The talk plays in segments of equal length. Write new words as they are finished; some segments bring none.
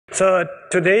So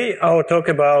today I'll talk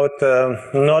about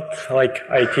not like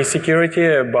IT security,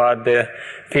 but the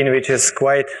thing which is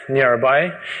quite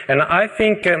nearby. And I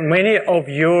think many of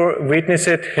you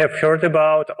witnesses have heard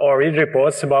about or read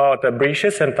reports about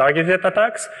breaches and targeted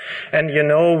attacks. And you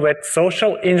know that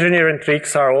social engineering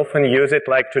tricks are often used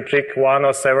like to trick one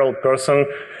or several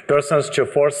persons to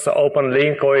force open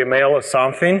link or email or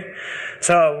something.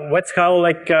 So that's how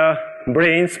like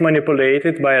brains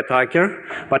manipulated by attacker.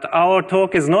 But our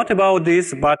talk is not about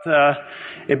this, but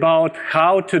about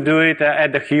how to do it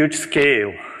at a huge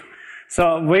scale.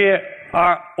 So we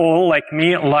are all, like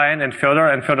me, Lion and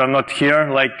Fyodor not here,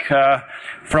 like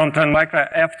from Trend Micro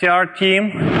FTR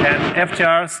team, and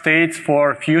FTR stands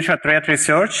for Future Threat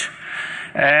Research.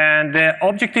 And the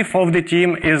objective of the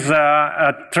team is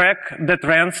track the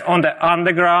trends on the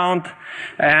underground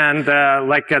and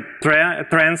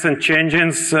trends and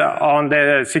changes on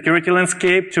the security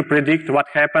landscape to predict what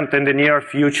happened in the near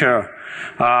future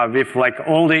with like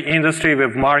all the industry,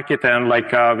 with market, and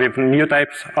like with new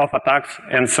types of attacks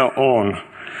and so on.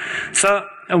 So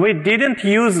we didn't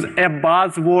use a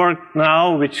buzzword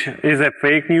now, which is a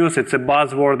fake news. It's a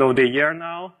buzzword of the year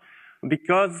now.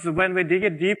 Because when we dig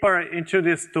it deeper into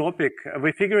this topic,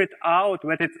 we figure it out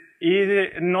that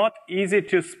it's not easy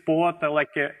to spot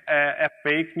like a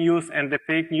fake news, and the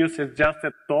fake news is just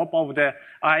the top of the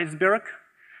iceberg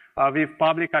with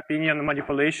public opinion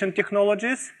manipulation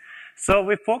technologies. So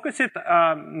we focus it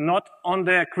not on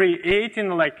the creating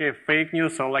like a fake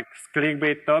news or like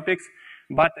clickbait topics,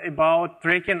 but about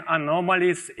tracking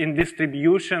anomalies in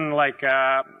distribution, like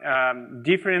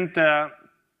different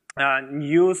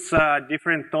news,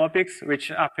 different topics which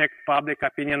affect public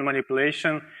opinion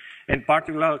manipulation in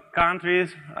particular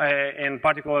countries, in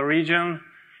particular region,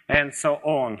 and so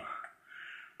on.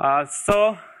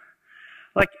 So,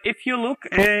 like if you look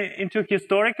into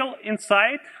historical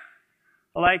insight,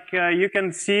 like you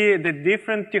can see the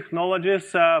different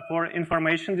technologies for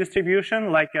information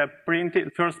distribution, like a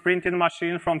first printing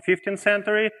machine from 15th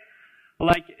century,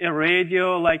 like a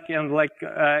radio, like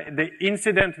the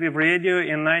incident with radio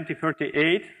in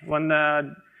 1938, when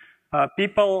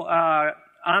people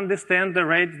understand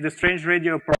the strange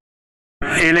radio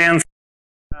aliens,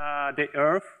 the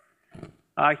Earth.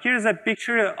 Here's a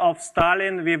picture of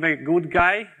Stalin with a good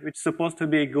guy, which is supposed to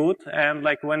be good, and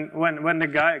like when the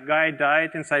guy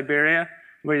died in Siberia,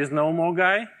 there is no more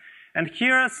guy. And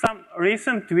here are some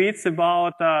recent tweets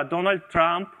about Donald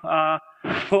Trump,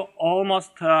 who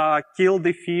almost killed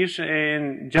the fish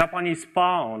in Japanese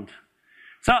pond.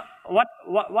 So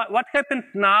what happened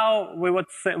now? We would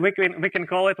say, we can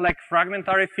call it like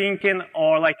fragmentary thinking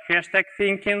or like hashtag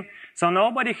thinking. So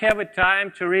nobody have a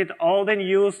time to read all the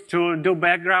news, to do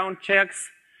background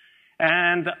checks,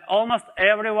 and almost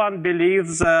everyone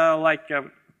believes what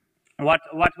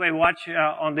we watch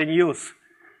on the news.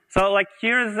 So like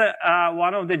here's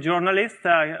one of the journalists.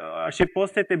 She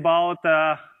posted about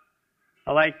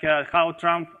how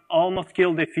Trump almost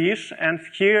killed the fish, and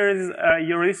here's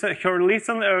her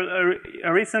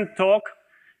recent talk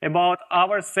about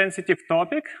our sensitive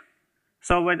topic.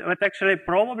 So what actually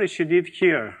probably she did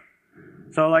here.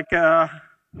 So like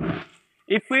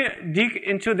if we dig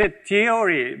into the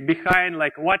theory behind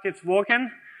like what it's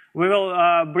working, we will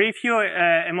brief you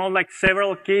among like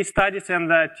several case studies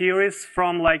and theories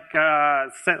from like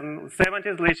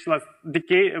 70s, which was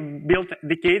built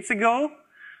decades ago,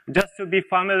 just to be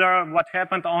familiar what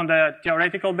happened on the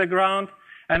theoretical background.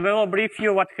 And we will brief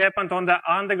you what happened on the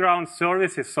underground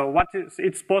services. So what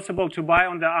it's possible to buy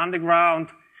on the underground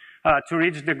to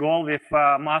reach the goal with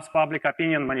mass public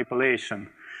opinion manipulation.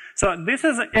 So this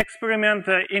is an experiment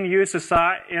in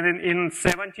USSR in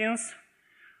 17th.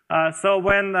 So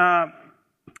when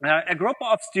a group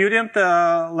of students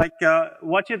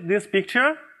watched this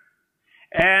picture,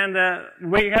 and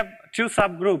we have two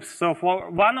subgroups. So for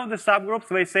one of the subgroups,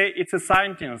 they say it's a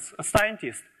scientist.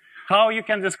 How you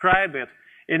can describe it?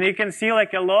 And you can see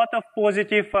like a lot of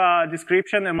positive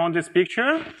description among this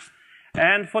picture.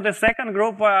 And for the second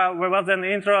group, there was an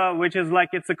intro which is like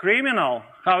it's a criminal.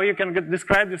 How you can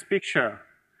describe this picture?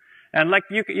 And like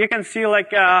you can see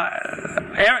like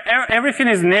everything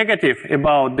is negative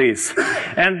about this.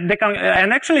 And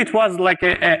actually it was like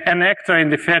an actor in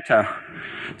the theater.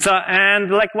 So,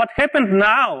 and like what happened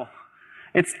now,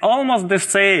 it's almost the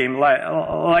same.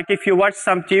 Like if you watch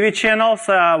some TV channels,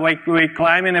 like we're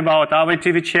climbing about our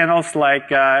TV channels, like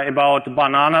about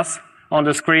bananas on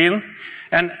the screen.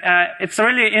 And it's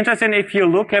really interesting if you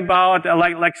look about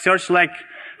like search like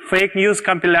fake news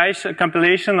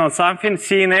compilation or something,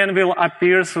 CNN will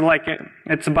appear like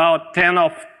it's about 10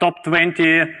 of top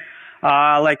 20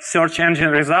 like search engine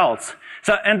results.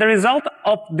 So, and the result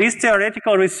of this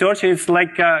theoretical research is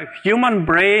like human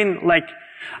brain like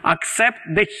accept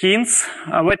the hints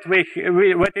what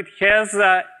it has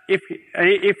if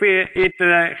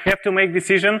it have to make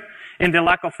decision in the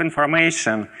lack of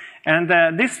information. And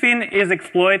this thing is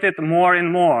exploited more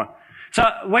and more. So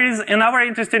there is another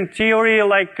interesting theory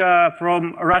like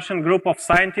from a Russian group of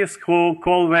scientists who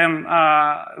call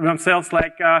themselves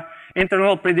like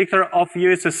internal predictor of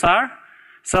USSR.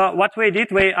 So what we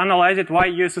did, we analyzed why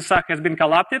USSR has been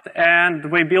collapsed,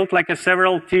 and we built like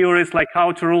several theories like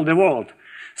how to rule the world.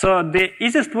 So the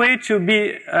easiest way to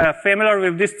be familiar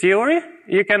with this theory,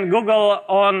 you can Google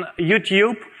on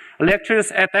YouTube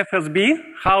lectures at FSB,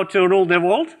 how to rule the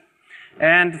world,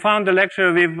 and found the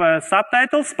lecture with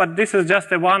subtitles, but this is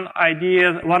just one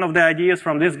of the ideas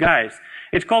from these guys.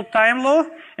 It's called time law,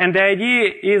 and the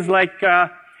idea is like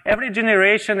every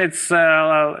generation it's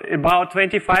about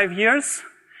 25 years.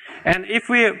 And if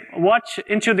we watch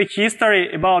into the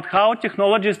history about how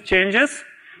technologies changes,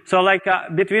 so like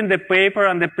between the paper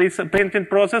and the printing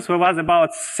process, there was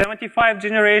about 75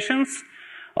 generations.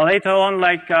 Later on,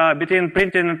 like between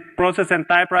printing process and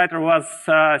typewriter was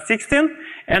 16.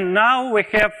 And now we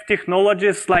have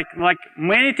technologies like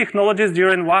many technologies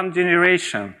during one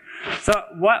generation. So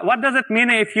what does it mean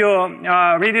if you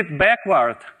read it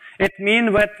backward? It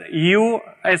means that you,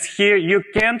 as here, you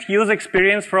can't use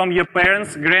experience from your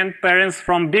parents, grandparents,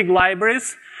 from big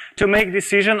libraries to make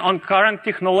decision on current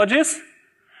technologies,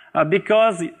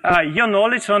 because your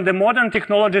knowledge on the modern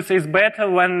technologies is better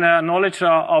than knowledge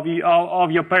of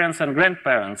your parents and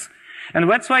grandparents. And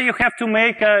that's why you have to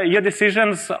make your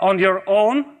decisions on your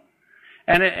own,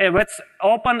 and that's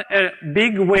open a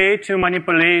big way to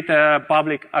manipulate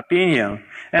public opinion.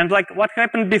 And like what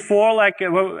happened before, like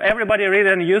everybody read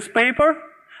a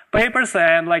papers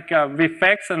and like with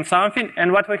facts and something,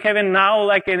 and what we're having now,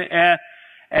 like in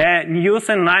news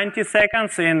in 90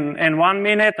 seconds, in 1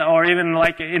 minute, or even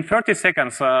like in 30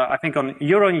 seconds, I think on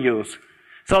Euronews.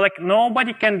 So like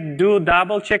nobody can do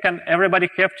double check, and everybody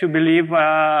have to believe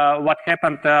what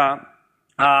happened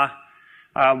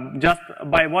just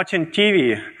by watching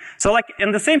TV. So like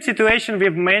in the same situation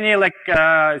with many like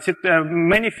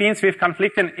many things with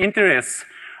conflicting interests,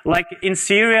 like in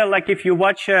Syria, like if you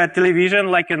watch television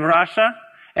like in Russia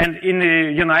and in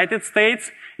the United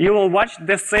States, you will watch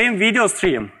the same video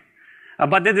stream,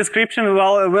 but the description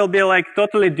will be like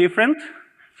totally different.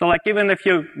 So like even if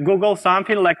you Google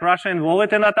something like Russia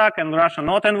involved in attack and Russia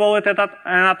not involved in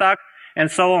an attack, and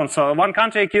so on. So one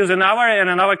country accused another, and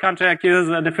another country accused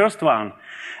the first one.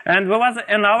 And there was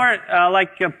another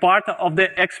part of the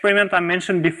experiment I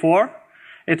mentioned before.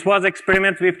 It was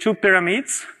experiment with 2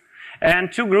 pyramids and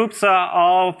 2 groups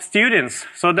of students.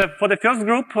 So for the first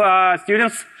group,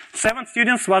 7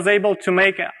 students was able to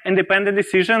make an independent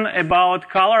decision about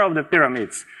color of the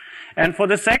pyramids. And for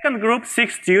the second group,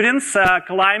 6 students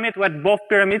climbed with both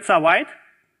pyramids are white,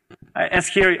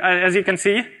 as you can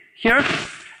see here.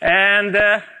 And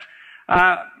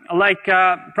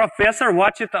professor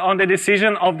watched it on the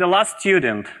decision of the last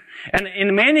student. And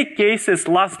in many cases,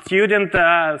 last student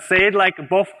said like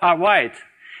both are white.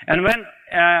 And when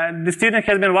the student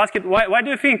has been asked, why do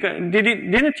you think,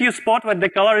 didn't you spot that the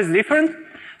color is different?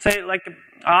 Say like,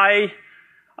 I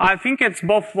think it's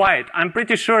both white. I'm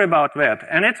pretty sure about that.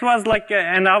 And it was like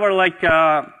another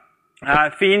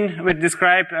thing which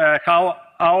described how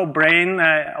our brain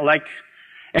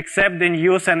accept the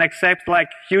news and accept like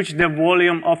huge the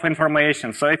volume of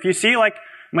information. So if you see like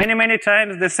many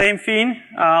times the same thing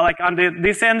like under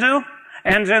this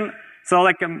engine, so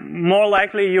like more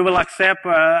likely you will accept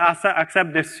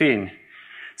this thing.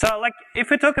 So like if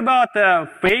we talk about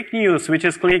fake news, which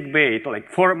is clickbait, like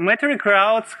for mature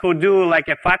crowds who do like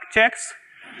a fact checks,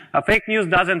 fake news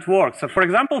doesn't work. So for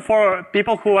example, for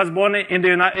people who was born in the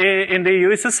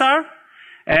USSR,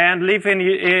 and live in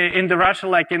the Russia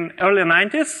like in early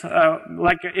 90s.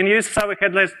 Like in USSR we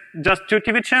had just 2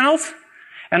 TV channels,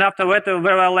 and after that there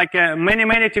were like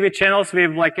many TV channels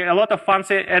with like a lot of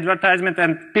fancy advertisement,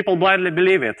 and people blindly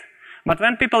believe it. But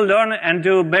when people learn and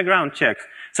do background checks,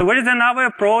 so there is another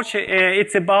approach.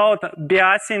 It's about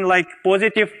biasing like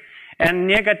positive and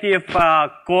negative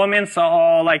comments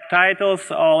or like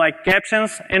titles or like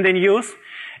captions in the news.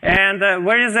 And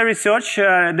where is the research?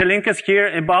 The link is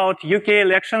here about UK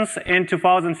elections in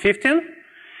 2015.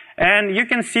 And you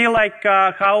can see like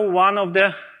how one of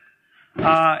the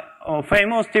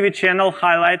famous TV channel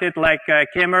highlighted like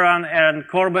Cameron and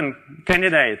Corbyn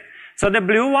candidate. So the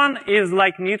blue one is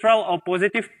like neutral or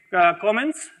positive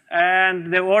comments,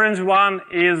 and the orange one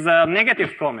is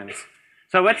negative comments.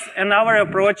 So that's another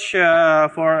approach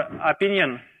for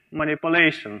opinion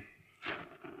manipulation.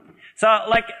 So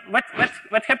like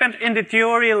what happened in the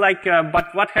theory, like,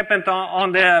 but what happened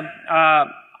on the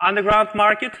underground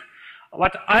market?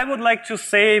 What I would like to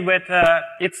say that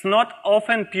it's not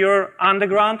often pure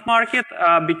underground market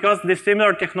because the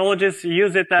similar technologies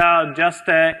use it just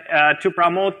to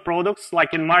promote products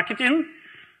like in marketing,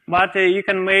 but you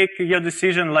can make your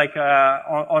decision like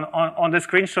on the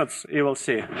screenshots you will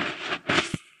see.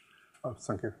 Oh,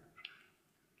 thank you.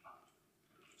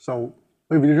 So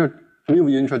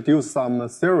we've introduced some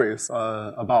theories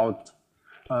about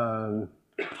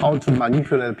how to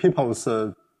manipulate people's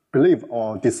belief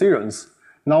or decisions.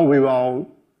 Now we will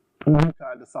look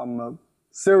at some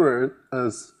theories,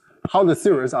 how the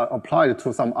theories are applied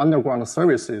to some underground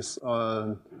services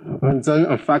and then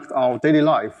affect our daily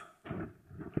life.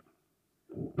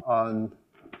 And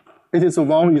it is a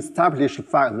well-established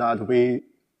fact that we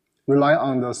rely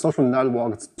on the social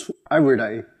networks every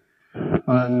day.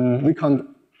 And we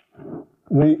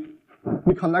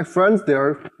connect friends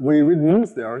there, we read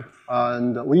news there,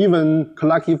 and we even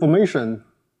collect information.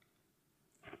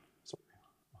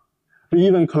 We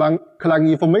even collect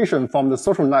information from the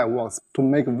social networks to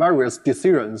make various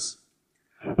decisions.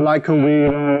 Like we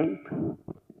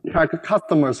check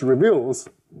customers' reviews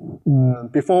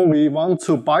before we want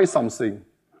to buy something.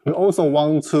 We also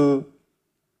want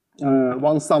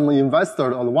some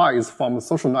investor advice from the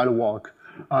social network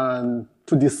and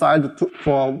to decide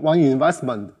for one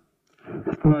investment.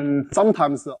 And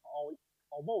sometimes our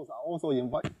votes are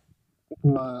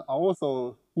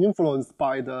also influenced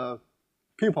by the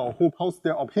people who post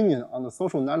their opinion on the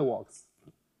social networks.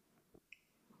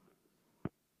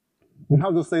 We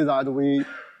have to say that we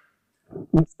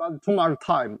spend too much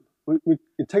time. We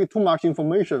take too much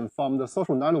information from the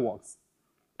social networks.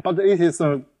 But it is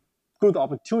a good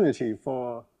opportunity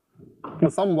for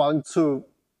someone to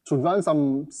run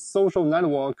some social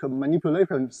network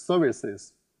manipulation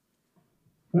services.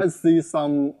 Let's see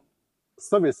some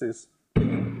services.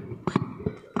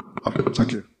 Okay,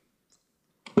 thank you.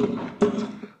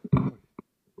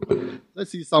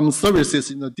 Let's see some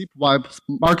services in the deep web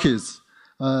markets,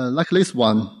 like this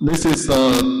one. This is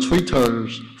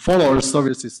Twitter's follower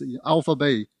services in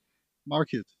Alphabet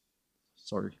market.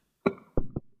 Sorry.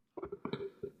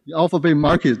 The Alphabet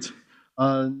market.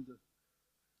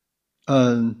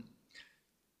 And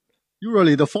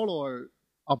usually the followers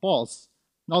are bots,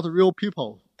 not real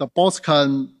people. The bots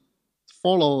can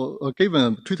follow a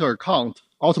given Twitter account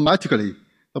automatically.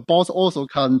 The bots also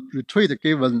can retweet a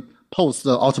given post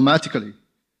automatically.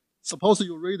 Suppose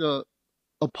you read a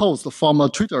post from a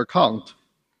Twitter account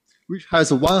which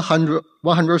has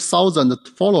 100,000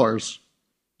 followers.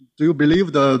 Do you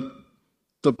believe the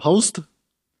post?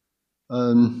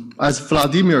 As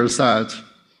Vladimir said,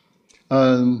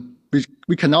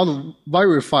 we cannot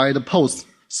verify the post,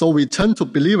 so we tend to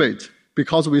believe it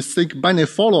because we think many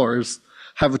followers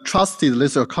have trusted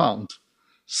this account.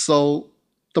 So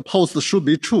the post should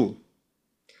be true.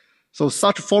 So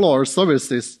such follower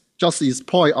services just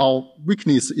exploit our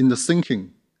weakness in the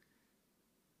thinking.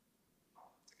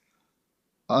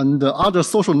 And the other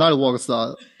social networks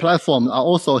platforms are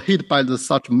also hit by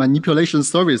such manipulation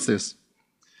services.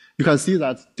 You can see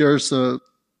that there's an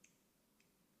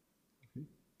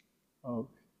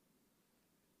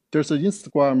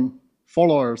Instagram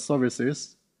follower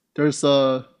services, there's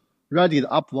a Reddit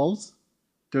upvotes,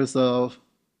 there's a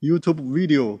YouTube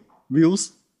video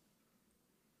views.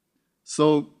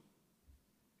 So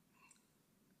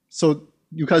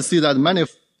you can see that many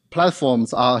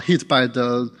platforms are hit by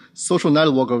the social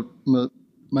network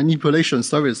manipulation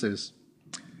services.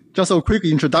 Just a quick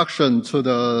introduction to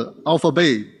the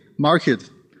Alphabet market.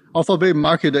 Alphabet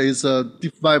market is a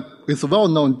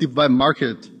well-known deep web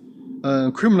market.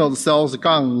 Criminals sell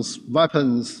guns,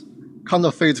 weapons,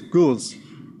 counterfeit goods,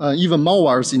 even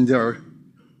malwares in there.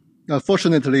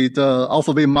 Fortunately, the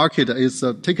Alphabet market is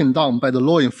taken down by the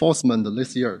law enforcement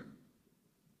this year.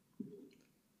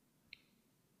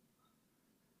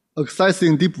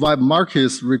 Accessing deep web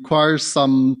markets requires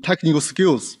some technical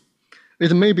skills.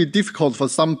 It may be difficult for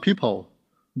some people,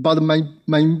 but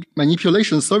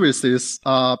manipulation services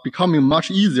are becoming much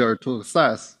easier to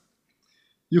access.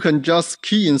 You can just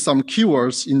key in some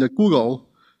keywords in the Google,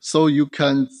 so you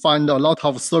can find a lot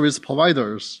of service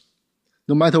providers,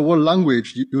 no matter what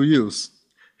language you use.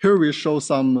 Here we show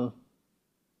some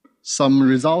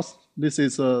results. This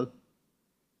is a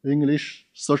English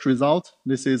search result.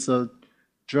 This is a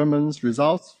German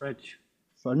results. French.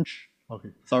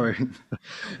 Okay, sorry.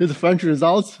 It's French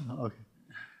results. Okay.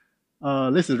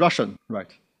 This is Russian,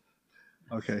 right?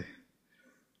 Okay.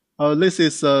 This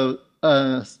is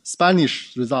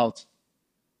Spanish result.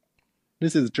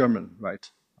 This is German,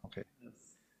 right? Okay.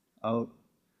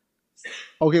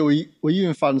 Okay, we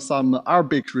even found some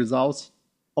Arabic results,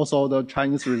 also the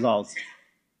Chinese results.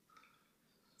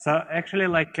 So actually,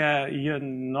 like you're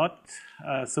not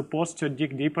supposed to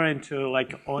dig deeper into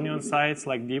like onion sites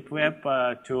like deep web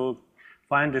to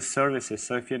find the services.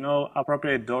 So if you know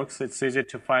appropriate dorks, it's easy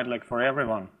to find like for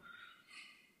everyone.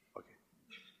 Okay.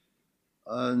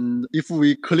 And if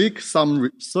we click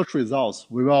some search results,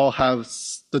 we will have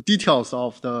the details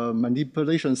of the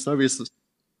manipulation services.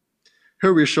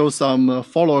 Here we show some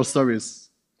follower service.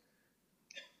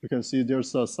 You can see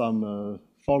there's some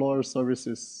follower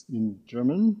services in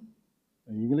German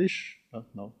and English.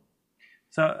 No.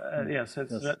 So yes,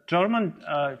 it's yes. German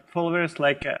followers,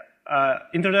 like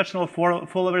international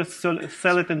followers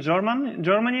sell it in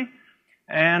Germany,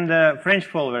 and French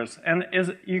followers. And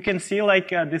as you can see, like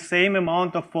the same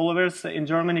amount of followers in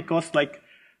Germany costs like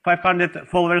 500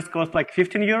 followers cost like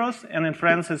 15 euros, and in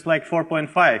France it's like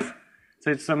 4.5.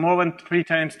 So it's more than 3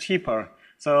 times cheaper.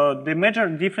 So the major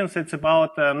difference it's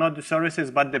about not the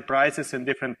services but the prices in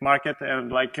different market,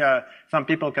 and like some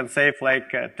people can save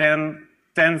like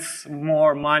tens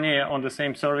more money on the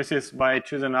same services by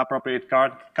choosing appropriate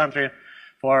country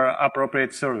for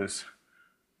appropriate service.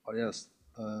 Oh yes,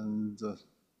 and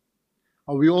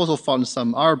we also found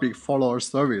some Arabic follower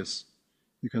service.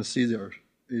 You can see there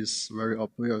is very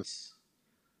obvious.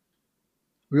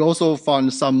 We also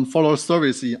found some follower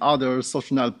service in other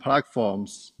social net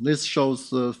platforms. This shows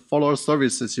follower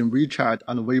services in WeChat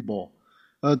and Weibo.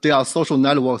 They are social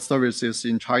network services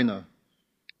in China.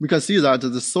 We can see that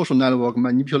the social network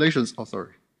manipulations,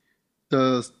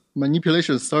 the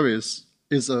manipulation service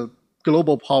is a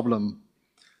global problem.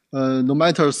 No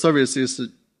matter services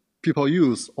people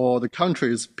use or the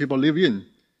countries people live in.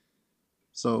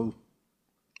 So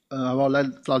I will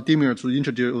let Vladimir to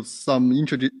introduce some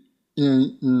interesting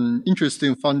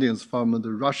findings from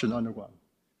the Russian underground.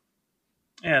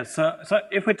 Yeah, so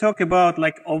if we talk about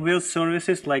like obvious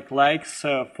services like likes,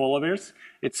 followers,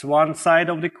 it's one side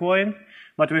of the coin.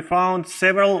 But we found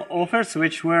several offers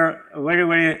which were very,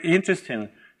 very interesting.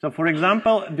 So for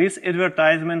example, this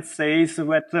advertisement says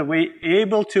that we're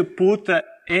able to put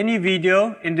any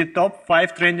video in the top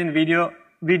 5 trending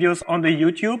videos on the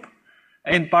YouTube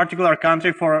in particular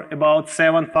country for about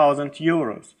 7,000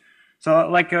 euros. So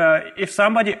like if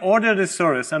somebody ordered this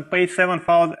service and paid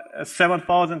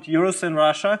 7,000 euros in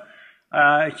Russia,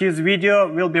 his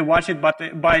video will be watched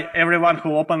by everyone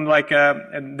who opened like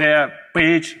their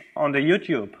page on the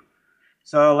YouTube.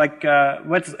 So like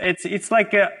it's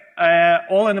like a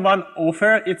all-in-one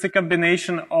offer. It's a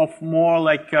combination of more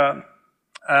like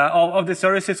of the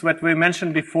services that we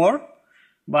mentioned before,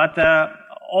 but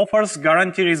offers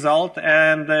guarantee result,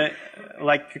 and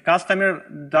like customer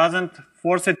doesn't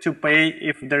force it to pay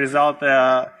if the result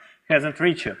hasn't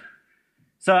reached it.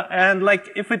 So, and like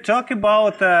if we talk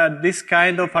about this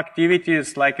kind of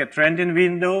activities like a trending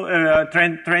videos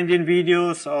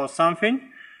or something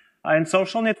in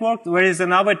social networks, there is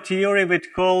another theory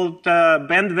which called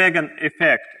bandwagon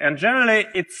effect. And generally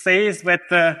it says that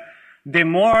the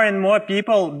more and more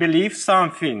people believe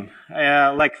something,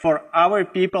 like for our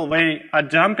people, they are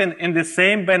jumping in the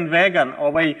same bandwagon,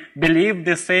 or they believe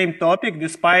the same topic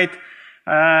despite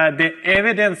the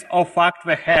evidence or fact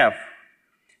they have.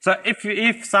 So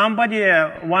if somebody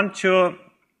wants to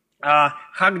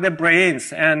hack the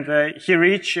brains and he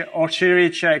reach or she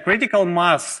reach a critical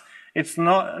mass, it's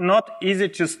not easy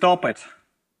to stop it.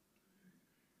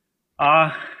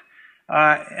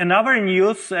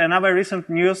 Another recent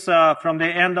news from the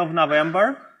end of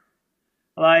November,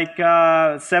 like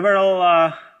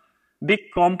several big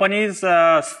companies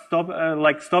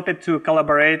stopped to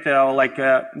collaborate or like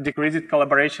decreased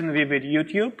collaboration with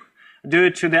YouTube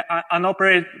due to the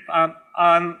inappropriate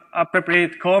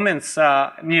comments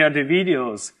near the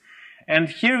videos. And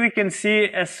here we can see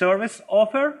a service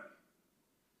offer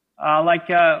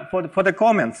for the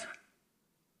comments.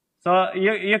 So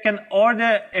you can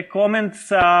order a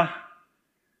comments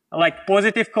like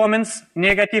positive comments,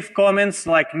 negative comments,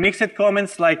 like mixed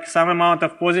comments, like some amount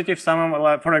of positive, some,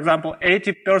 for example,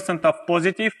 80% of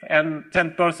positive and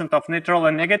 10% of neutral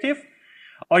and negative.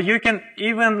 Or you can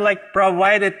even like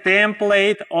provide a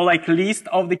template or like list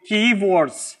of the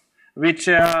keywords which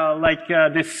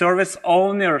the service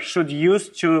owner should use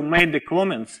to make the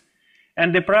comments.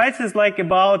 And the price is like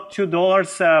about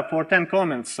 $2 for 10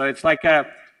 comments. So it's like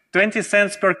 20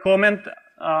 cents per comment,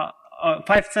 5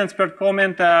 cents per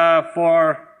comment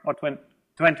for, or 20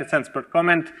 cents per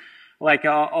comment, like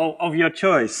of your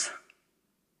choice.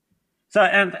 So,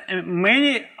 and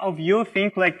many of you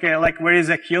think like there is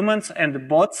a humans and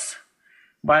bots,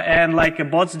 and like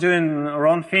bots doing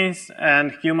wrong things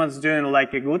and humans doing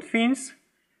like good things.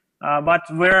 But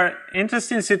we're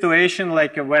interesting situation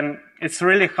like when it's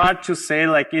really hard to say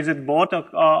like is it bot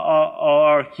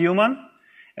or human.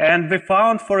 And we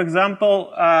found, for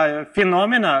example,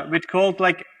 phenomena which called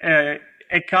like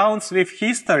accounts with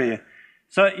history.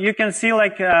 So you can see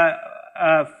like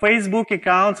Facebook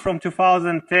accounts from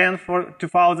 2010,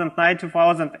 2009,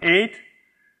 2008.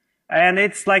 And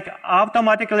it's like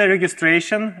automatically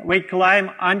registration. We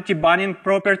climb anti-banning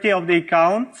property of the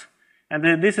account.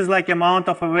 And this is like amount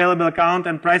of available account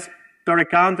and price per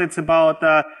account. It's about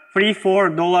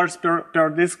 $3-4 per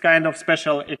this kind of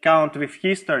special account with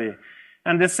history.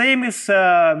 And the same is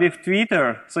with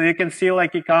Twitter. So you can see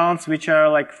like accounts which are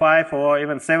like 5 or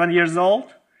even 7 years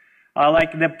old.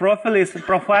 Like the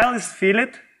profile is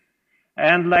filled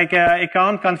and like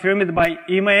account confirmed by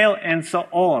email and so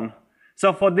on.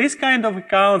 So for this kind of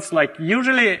accounts, like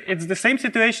usually it's the same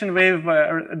situation with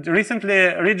recently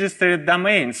registered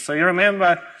domains. So you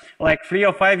remember like 3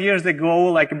 or 5 years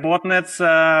ago, like botnets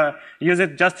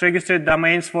used just registered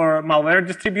domains for malware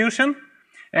distribution.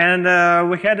 And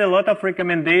we had a lot of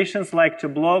recommendations like to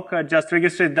block just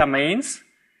registered domains.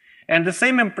 And the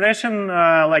same impression,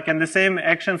 like and the same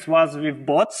actions was with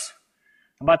bots.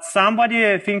 But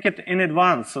somebody think it in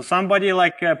advance. So somebody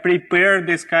like prepared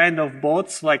this kind of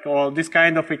bots, like or this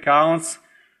kind of accounts,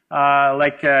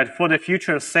 for the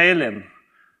future sailing.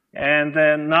 And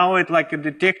now it like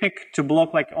the technique to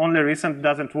block like only recent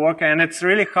doesn't work, and it's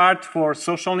really hard for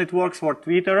social networks, for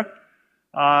Twitter,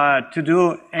 to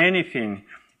do anything.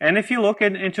 And if you look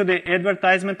into the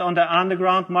advertisement on the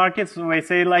underground markets, we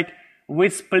say like we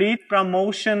split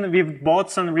promotion with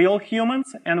bots and real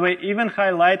humans, and we even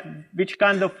highlight which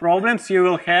kind of problems you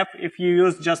will have if you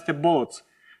use just the bots.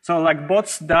 So like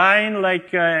bots dying,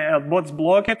 like bots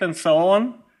block it, and so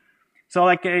on. So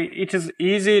like it is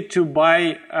easy to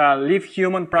buy live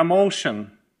human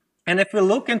promotion. And if we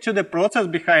look into the process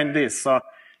behind this, so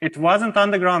it wasn't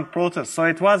underground process. So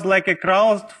it was like a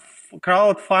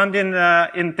crowdfunding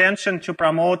intention to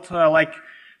promote like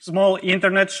small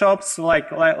internet shops, like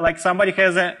somebody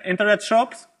has an internet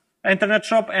shop,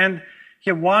 and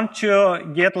he wants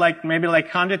to get like maybe like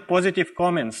 100 positive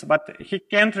comments, but he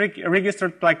can't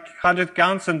register like 100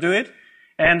 accounts and do it.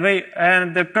 And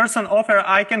the person offer,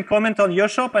 I can comment on your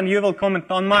shop and you will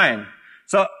comment on mine.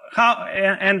 So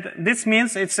and this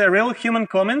means it's a real human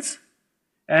comments,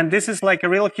 and this is like a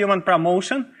real human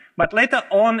promotion. But later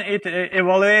on, it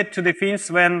evaluated to the things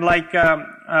when like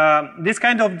this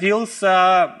kind of deals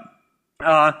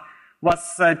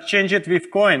was changed with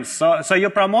coins. So you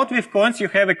promote with coins, you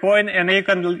have a coin, and you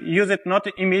can use it not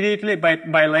immediately,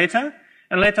 but by later.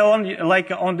 And later on,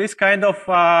 like on this kind of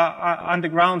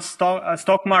underground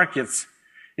stock markets,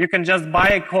 you can just buy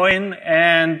a coin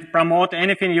and promote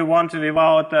anything you want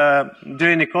without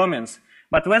doing the comments.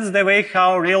 But that's the way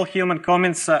how real human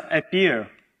comments appear.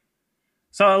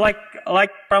 So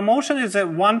like promotion is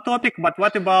one topic, but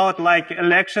what about like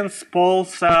elections,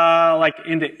 polls, like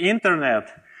in the internet?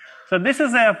 So this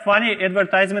is a funny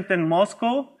advertisement in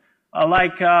Moscow.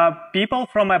 People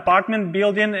from apartment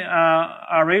building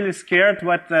are really scared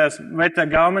what the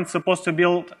government's supposed to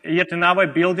build yet another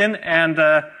building and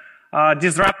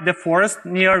disrupt the forest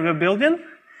near the building.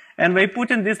 And they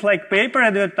put in this like paper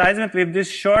advertisement with this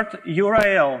short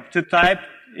URL to type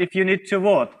if you need to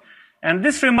vote. And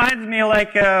this reminds me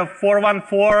like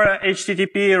 414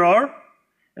 HTTP error.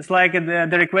 It's like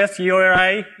the request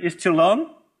URI is too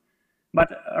long. But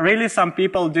really some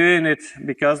people doing it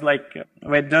because like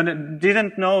they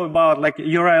didn't know about like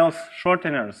URL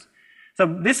shorteners. So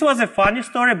this was a funny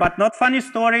story, but not funny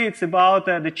story. It's about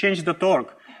the change.org.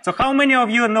 So how many of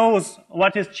you knows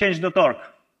what is change.org?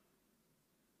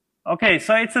 Okay,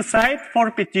 so it's a site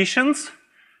for petitions.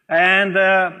 And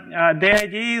the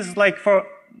idea is like for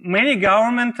many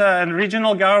government and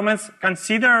regional governments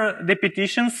consider the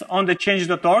petitions on the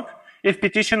change.org if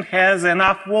petition has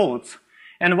enough votes.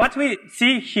 And what we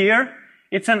see here,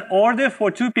 it's an order for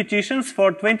 2 petitions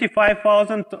for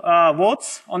 25,000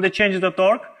 votes on the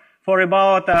change.org for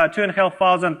about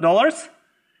 $2,500,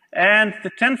 and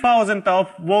 10,000 of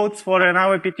votes for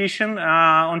another petition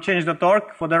on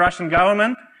change.org for the Russian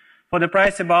government for the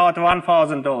price about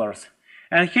 $1,000.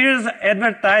 And here's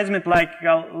advertisement like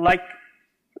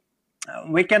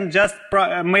we can just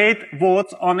make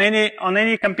votes on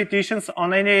any competitions,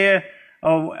 on any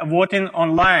voting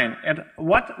online. And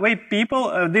what way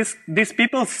people, these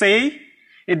people say,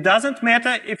 it doesn't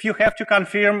matter if you have to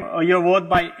confirm your vote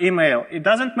by email. It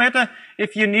doesn't matter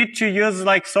if you need to use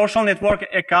like social network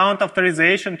account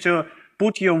authorization to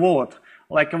put your vote.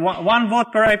 Like one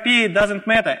vote per IP, it doesn't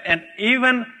matter. And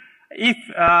even if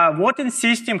voting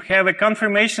system have a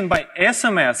confirmation by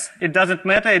SMS, it doesn't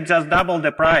matter, it just double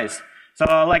the price. So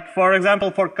like, for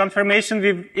example, for confirmation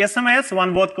with SMS,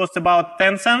 one vote costs about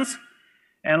 10 cents.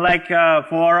 And like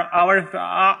for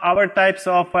our types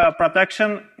of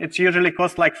protection, it usually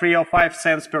costs like 3 or 5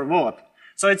 cents per vote.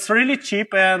 So it's really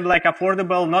cheap and like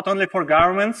affordable, not only for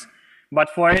governments, but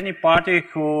for any party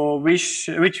who wish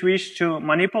to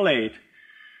manipulate.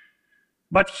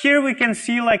 But here we can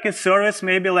see like a service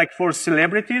maybe like for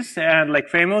celebrities and like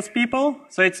famous people.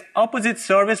 So it's opposite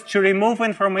service to remove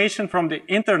information from the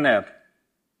internet.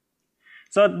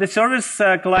 So the service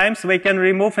claims we can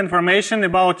remove information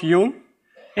about you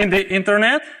in the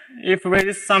internet if there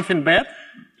is something bad.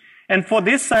 And for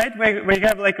this site, we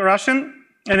have like Russian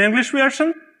and English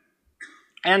version.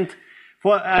 And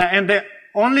the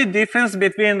only difference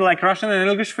between like Russian and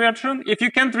English version, if you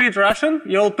can't read Russian,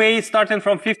 you'll pay starting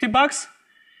from $50.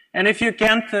 And if you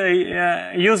can't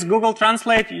use Google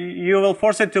Translate, you will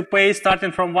force it to pay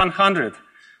starting from 100.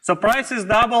 So price is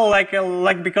double, like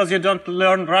because you don't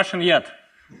learn Russian yet.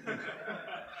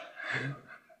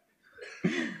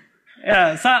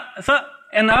 Yeah. So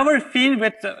another thing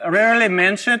that rarely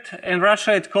mentioned in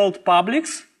Russia, it's called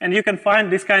publics, and you can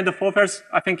find this kind of offers,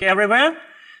 I think, everywhere.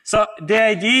 So the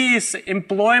idea is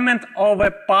employment of a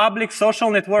public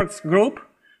social networks group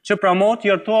to promote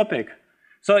your topic.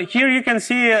 So here you can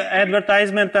see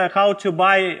advertisement how to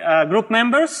buy group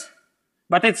members,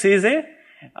 but it's easy.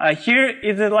 Here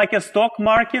is like a stock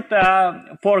market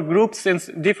for groups in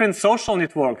different social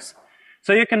networks.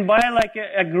 So you can buy like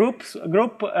a group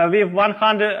with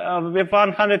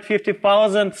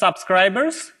 150,000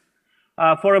 subscribers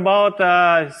for about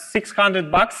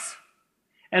 $600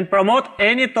 and promote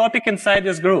any topic inside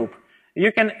this group.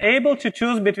 You can able to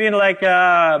choose between like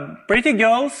pretty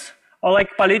girls or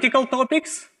like political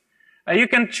topics. You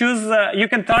can choose, you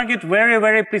can target very,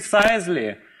 very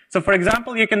precisely. So for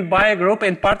example, you can buy a group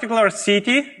in particular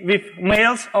city with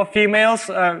males or females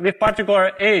with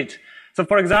particular age. So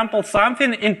for example,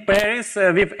 something in Paris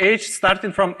with age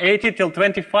starting from 80 till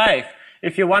 25,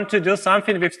 if you want to do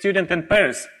something with student in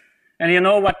Paris. And you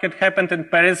know what could happen in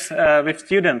Paris with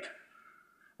student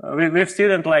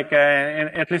like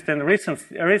at least in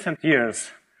recent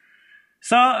years.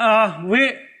 So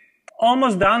we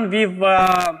almost done with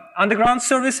underground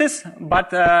services,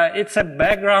 but it's a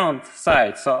background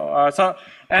site.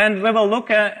 And we will look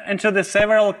into the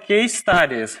several case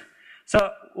studies.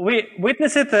 So we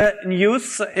witnessed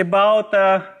news about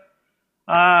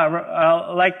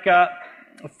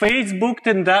Facebook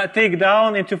take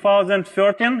down in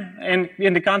 2013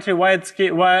 in the country wide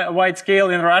scale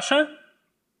in Russia.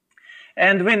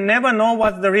 And we never know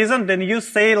what's the reason. Then you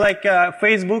say like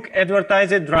Facebook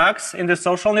advertised drugs in the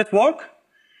social network,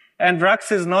 and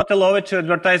drugs is not allowed to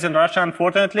advertise in Russia,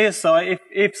 unfortunately. So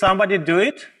if somebody do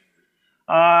it,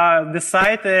 the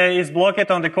site is blocked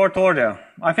on the court order.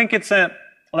 I think it's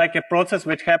like a process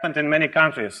which happened in many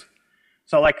countries.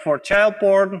 So like for child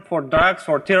porn, for drugs,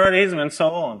 for terrorism, and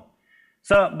so on.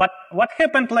 So, but what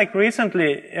happened like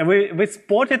recently, we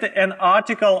spotted an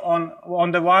article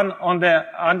on the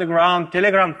underground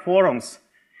Telegram forums.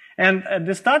 And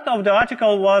the start of the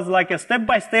article was like a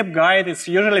step-by-step guide. It's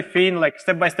usually thin, like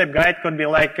step-by-step guide could be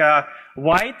like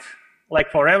white, like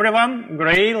for everyone,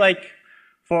 gray, like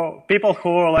for people who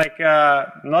are like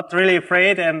not really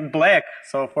afraid, and black,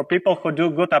 so for people who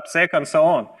do good AppSec and so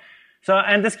on. So,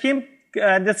 and the scheme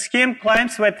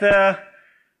claims that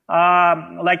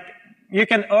like you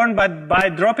can earn by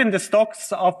dropping the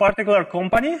stocks of particular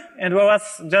company, and there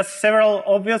was just several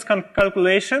obvious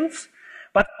calculations.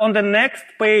 But on the next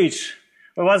page,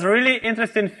 there was really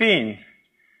interesting thing.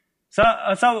 So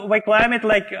we claim it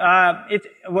like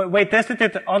we tested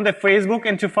it on the Facebook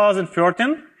in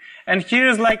 2013, and here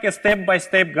is like a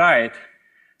step-by-step guide.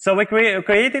 So we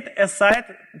created a site.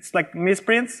 It's like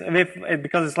misprints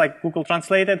because it's like Google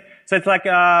translated. So it's like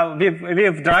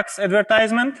with drugs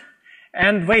advertisement.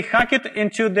 And we hack it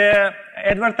into the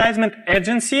advertisement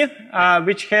agency,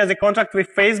 which has a contract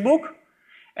with Facebook.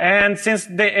 And since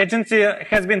the agency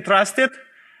has been trusted,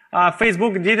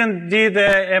 Facebook didn't do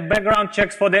background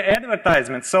checks for the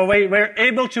advertisement. So we were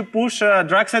able to push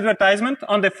drugs advertisement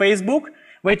on the Facebook.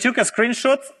 We took a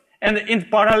screenshot, and in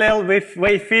parallel, we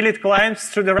field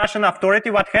claims to the Russian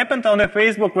authority. What happened on the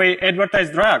Facebook, we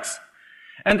advertised drugs.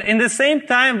 And in the same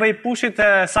time, we pushed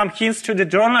some hints to the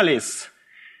journalists.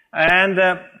 And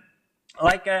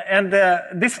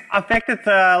this affected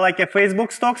like a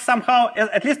Facebook stock somehow.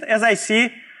 At least as I see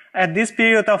at this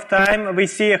period of time, we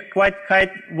see a quite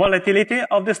high volatility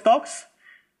of the stocks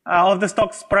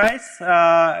price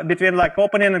between like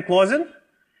opening and closing.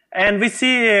 And we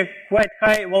see quite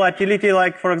high volatility,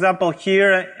 like, for example,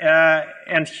 here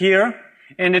and here,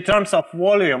 in the terms of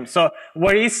volume. So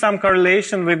there is some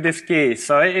correlation with this case.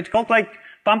 So it's called like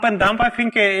pump and dump, I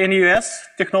think, in US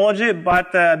technology,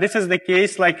 but this is the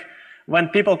case like when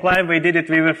people claim we did it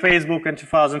with Facebook in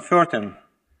 2013.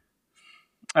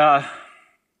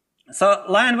 So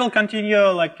Lion will continue,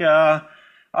 like,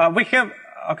 we have,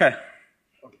 okay.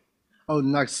 Oh,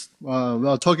 next, we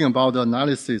are talking about the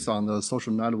analysis on the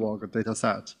social network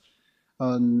dataset.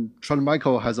 Trent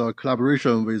Michael has a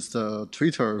collaboration with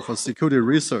Twitter for security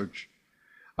research.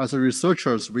 As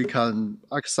researchers, we can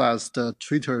access the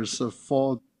Twitter's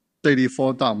daily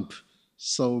for dump.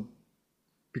 So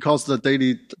because the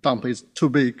daily dump is too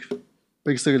big,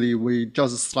 basically we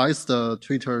just slice the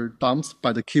Twitter dumps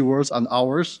by the keywords and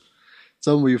hours.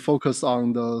 Then we focus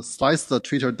on the slice the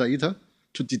Twitter data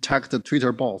to detect the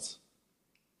Twitter bots.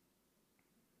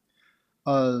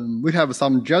 We have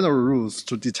some general rules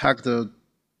to detect the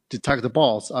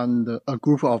bots and a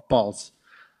group of bots.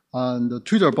 And the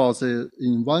Twitter bots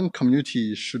in one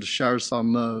community should share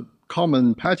some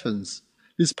common patterns.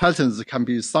 These patterns can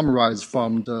be summarized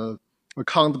from the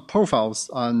account profiles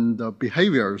and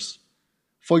behaviors.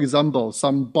 For example,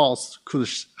 some bots could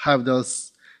have the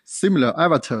similar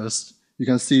avatars. You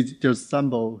can see the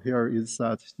symbol here is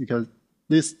that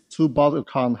these two bot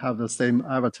accounts have the same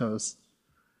avatars.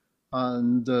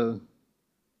 And in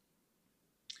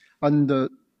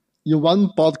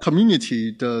one bot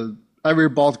community, every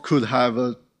bot could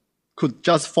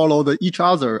just follow each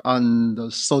other,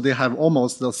 and so they have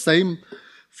almost the same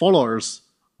followers.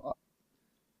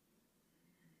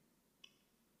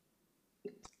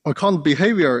 Account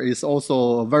behavior is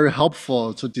also very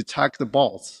helpful to detect the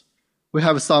bots. We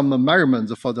have some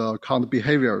measurements for the account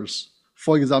behaviors.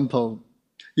 For example,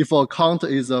 if an account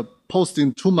is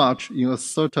posting too much in a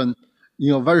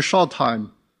very short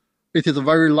time, it is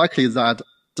very likely that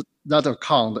that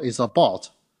account is a bot,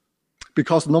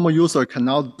 because normal user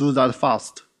cannot do that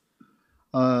fast.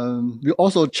 We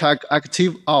also check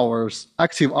active hours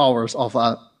of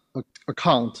an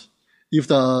account. If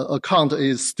the account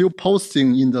is still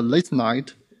posting in the late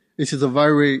night, it is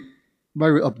very,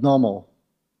 very abnormal.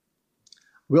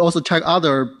 We also check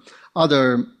other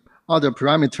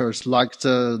parameters like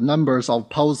the numbers of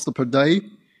posts per day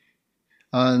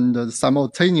and the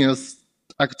simultaneous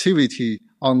activity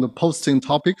on the posting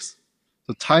topics,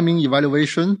 the timing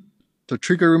evaluation, the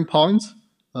triggering points,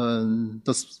 and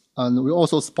we're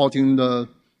also spotting the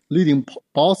leading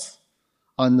bots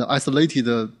and isolated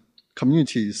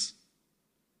communities.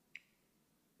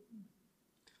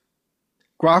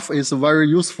 Graph is very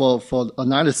useful for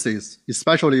analysis,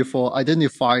 especially for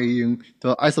identifying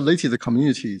the isolated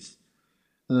communities.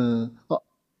 An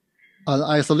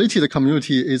isolated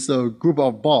community is a group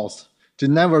of bots. They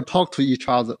never talk to each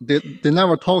other. They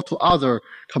never talk to other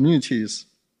communities.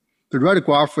 The red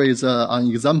graph is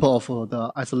an example of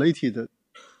the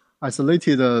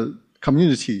isolated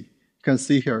community. You can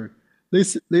see here.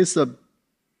 This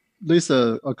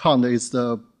account is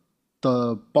the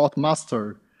bot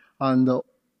master, and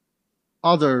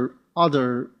other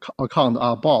account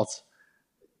are bots.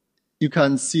 You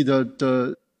can see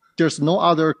there's no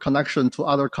other connection to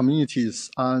other communities,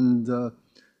 and the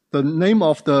name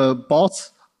of the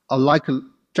bots are like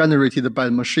generated by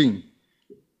the machine.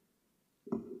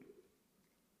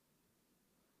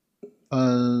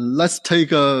 Let's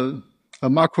take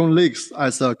Macron leaks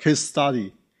as a case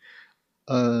study.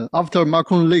 After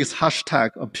Macron leaks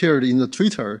hashtag appeared in the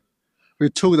Twitter, we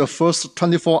took the first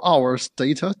 24 hours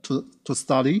data to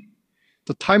study.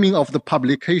 The timing of the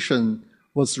publication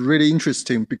was really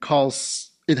interesting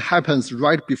because it happens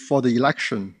right before the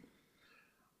election.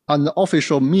 And the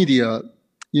official media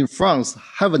in France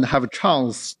haven't had a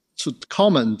chance to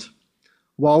comment,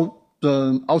 while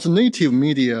the alternative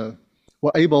media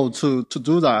were able to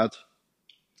do that.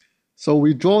 So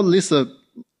we draw this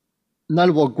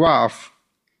network graph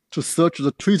to search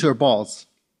the Twitter bots.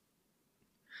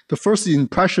 The first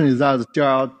impression is that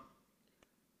there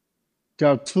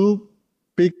are two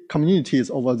big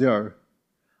communities over there,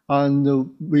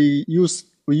 and we use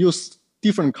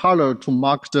different color to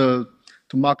mark the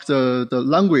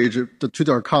language the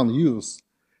Twitter account use.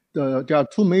 There are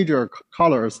two major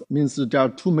colors, means there are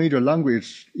two major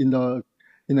languages in the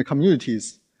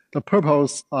communities. The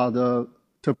purples are the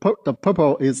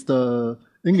purple is the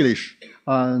English,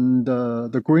 and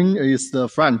the green is the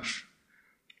French.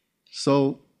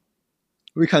 So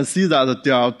we can see that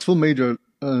there are two major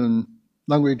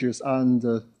languages, and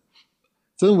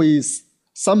then we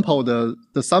sample the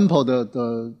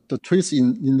tweets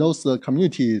in those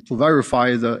community to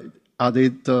verify are they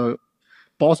the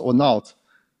bots or not.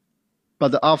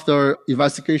 but after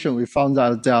investigation, we found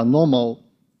that there are normal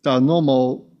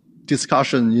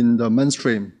discussion in the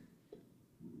mainstream.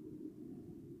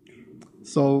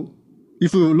 So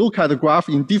if we look at the graph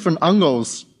in different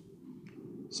angles,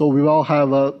 so we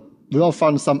will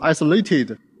find some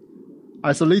isolated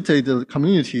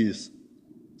communities.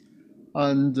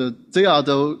 And they are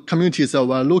the communities that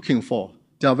we're looking for.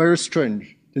 They are very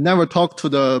strange. They never talk to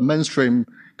the mainstream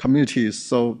communities.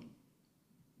 So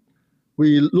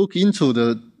we look into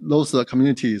those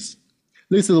communities.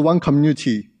 This is one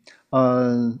community,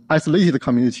 isolated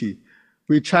community.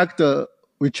 We checked the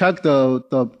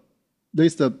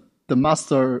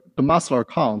master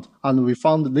account, and we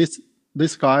found this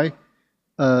guy.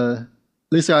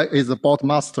 This guy is a bot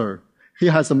master. He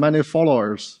has many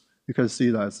followers. You can see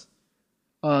that,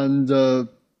 and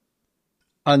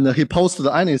he posted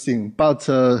anything, but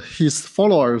his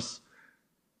followers.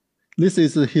 This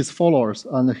is his followers,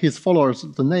 and his followers.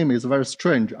 The name is very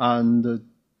strange, and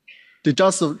they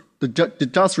just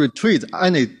retweet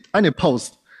any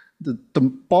post, the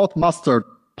bot master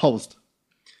post.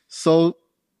 So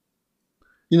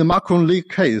in the Macron leak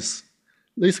case,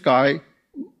 this guy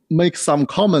makes some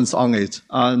comments on it,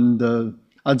 and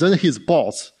then his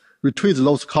bots retweet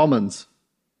those comments.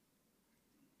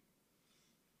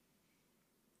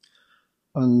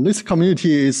 And this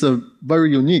community is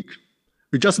very unique.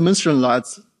 We just mentioned that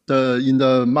in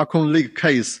the Macron leak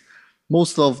case,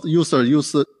 most of the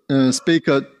users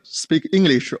speak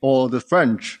English or the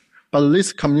French, but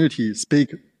this community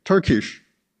speak Turkish.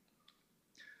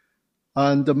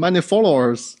 And many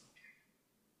followers,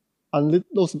 and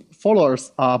those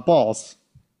followers are bots.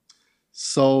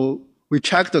 So we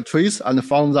checked the tweets and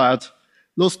found that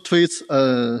those tweets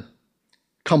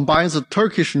combines the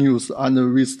Turkish news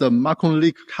and with the Macron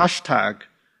leak hashtag,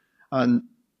 and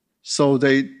so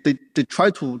they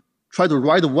try to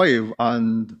ride a wave,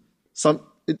 and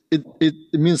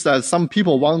it means that some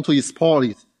people want to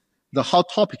exploit the hot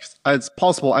topics as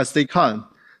possible as they can,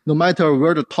 no matter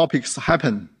where the topics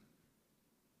happen.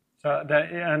 So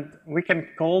and we can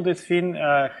call this thing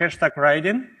hashtag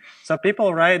riding. So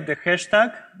people ride the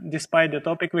hashtag despite the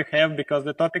topic we have because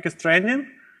the topic is trending,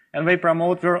 and they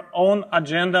promote their own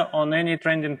agenda on any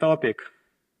trending topic.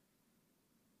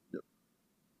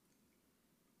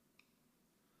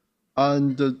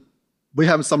 And we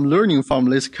have some learning from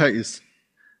this case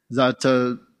that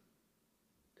the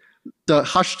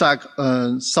hashtag,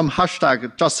 some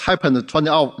hashtag just happened 20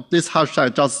 hours. This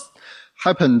hashtag just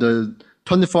happened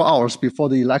 24 hours before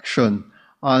the election,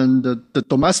 and the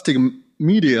domestic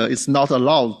media is not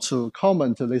allowed to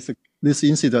comment this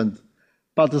incident,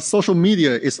 but the social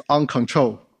media is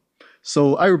uncontrolled.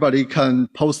 So everybody can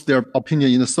post their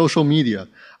opinion in the social media,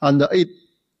 and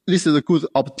this is a good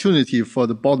opportunity for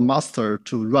the bot master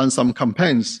to run some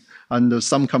campaigns, and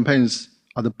some campaigns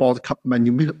are the bot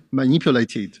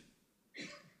manipulated.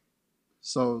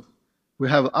 So we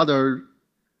have other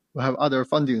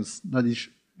fundings that is.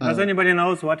 Does anybody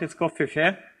knows what is coffee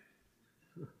fair?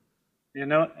 You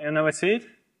never see it?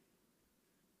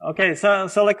 Okay, so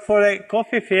like for the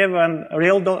coffee fair and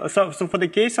so for the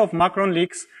case of Macron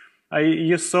leaks,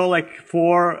 you saw like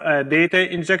 4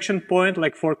 data injection point,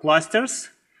 like 4 clusters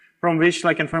from which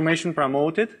like information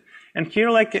promoted, and here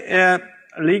like a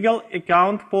legal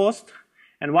account post,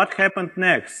 and what happened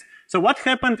next. So what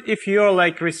happened if you're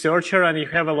like researcher and you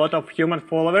have a lot of human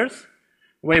followers?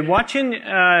 We're watching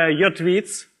your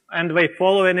tweets and they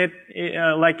following it,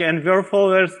 and your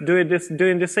followers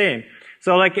doing the same.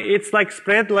 So like it's like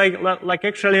spread like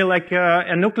actually like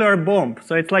a nuclear bomb.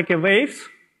 So it's like a waves,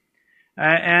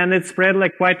 and it's spread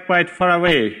like quite far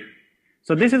away.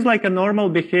 So this is like a normal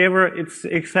behavior. It's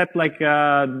except like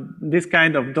this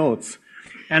kind of dots.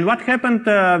 And what happened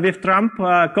with Trump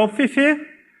coffee fee?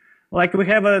 Like we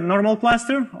have a normal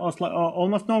cluster, or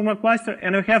almost normal cluster,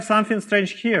 and we have something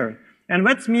strange here. And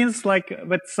that means like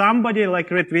that somebody like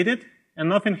retweeted and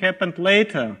nothing happened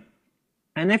later.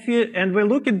 And we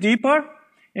look deeper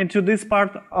into this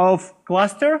part of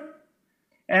cluster,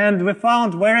 and we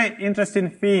found very interesting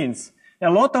things. A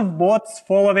lot of bots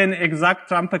following exact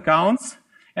Trump accounts,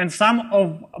 and some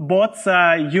of bots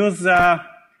use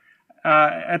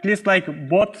at least like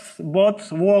bots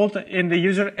world in the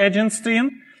user agent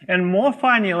stream. And more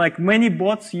funny, like many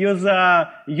bots use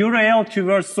URL to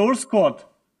their source code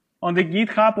on the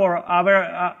GitHub or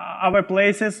other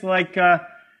places like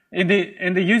in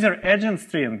the user agent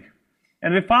stream.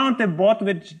 And we found a bot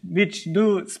which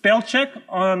do spell check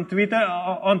on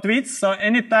tweets. So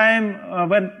anytime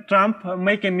when Trump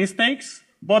making mistakes,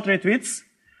 bot retweets.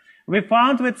 We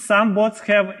found that some bots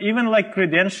have even like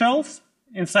credentials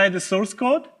inside the source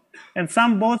code, and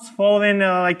some bots following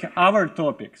like other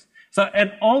topics. So,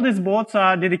 and all these bots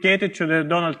are dedicated to the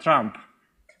Donald Trump.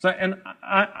 So, and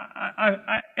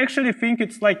I actually think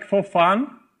it's like for fun,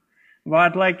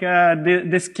 but like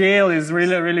the scale is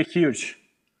really, really huge.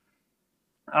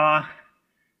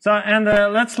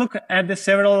 Let's look at the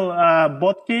several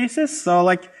bot cases. So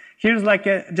like here's like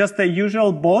just a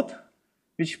usual bot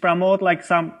which promote like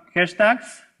some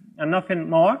hashtags and nothing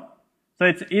more. So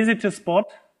it's easy to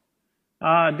spot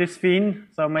this thing.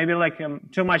 So maybe like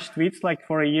too much tweets like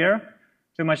for a year,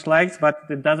 too much likes, but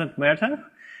it doesn't matter.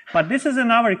 But this is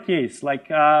another case, like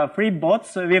 3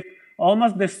 bots with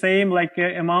almost the same like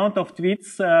amount of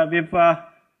tweets, with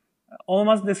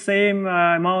almost the same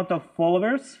amount of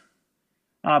followers,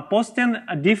 posting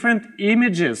different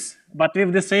images, but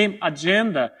with the same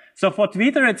agenda. So for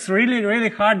Twitter, it's really, really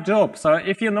hard job. So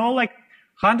if you know like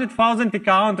 100,000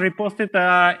 account reposted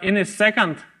in a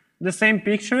second the same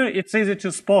picture, it's easy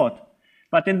to spot.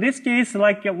 But in this case,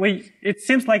 like it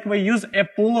seems like we use a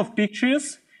pool of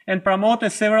pictures and promote a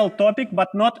several topic, but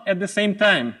not at the same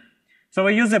time. So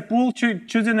we use a pool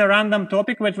choosing a random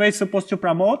topic which we're supposed to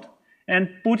promote and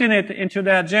putting it into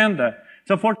the agenda.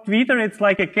 So for Twitter, it's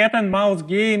like a cat and mouse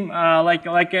game, like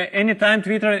anytime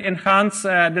Twitter enhance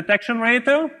detection rate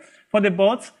for the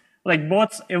bots, like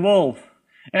bots evolve.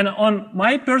 And on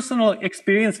my personal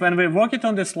experience, when we work it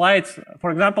on the slides,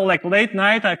 for example, like late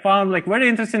night, I found like very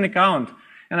interesting account,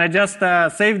 and I just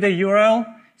saved the URL,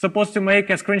 supposed to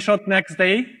make a screenshot next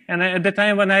day, and at the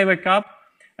time when I wake up,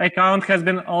 account has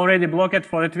been already blocked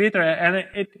for the Twitter, and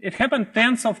it happened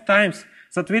tens of times.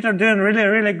 So Twitter doing really,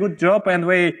 really good job, and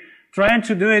we trying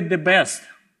to do it the best.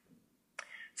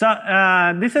 So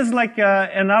this is like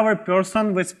another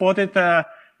person we spotted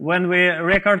when we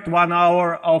record 1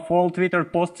 hour of all Twitter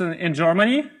posts in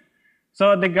Germany.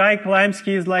 So the guy claims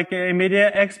he's like a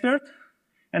media expert,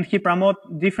 and he promotes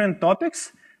different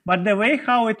topics. But the way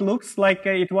how it looks like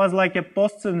it was like a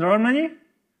post in Germany,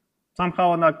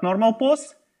 somehow not normal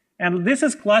post. And this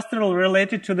is cluster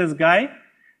related to this guy.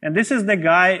 And this is the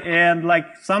guy and like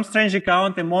some strange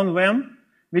account among them,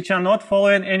 which are not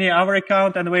following any other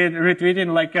account, and we're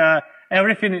retweeting like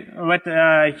everything what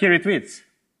he retweets.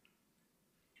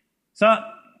 So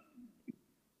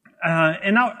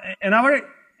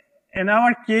in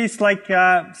our case, like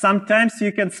sometimes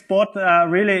you can spot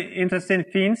really interesting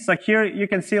things. So here you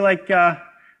can see like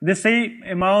the same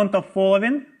amount of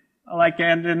following, like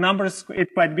and the numbers is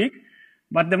quite big.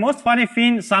 But the most funny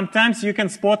thing, sometimes you can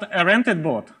spot a rented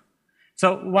bot.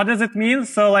 So what does it mean?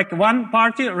 So like one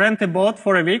party rent a bot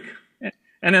for a week,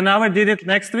 and another did it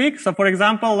next week. So for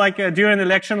example, like during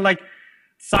election, like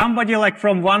somebody like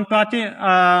from one party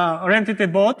rented a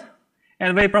bot,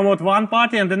 and they promote one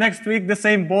party, and the next week the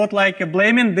same bot like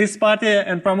blaming this party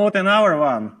and promote another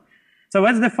one. So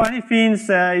that's the funny things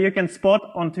you can spot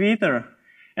on Twitter.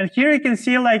 And here you can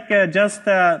see like just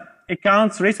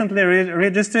accounts recently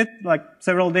registered like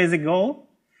several days ago.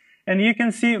 And you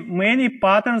can see many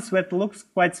patterns that looks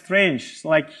quite strange,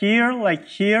 like here, like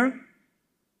here.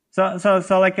 So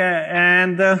like,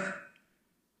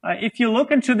 if you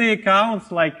look into the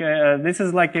accounts, like this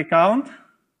is like account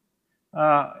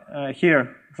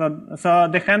here. So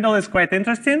the handle is quite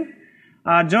interesting.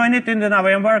 Joined it in the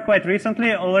November quite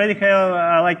recently. Already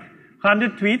have like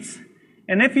 100 tweets.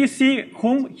 And if you see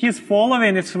whom he's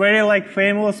following, it's very like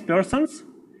famous persons,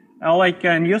 like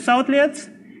news outlets.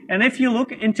 And if you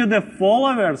look into the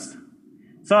followers,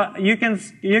 so you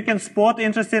can spot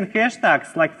interesting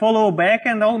hashtags like follow back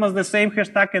and almost the same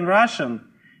hashtag in Russian,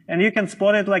 and you can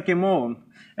spot it like among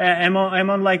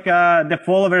like the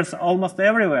followers almost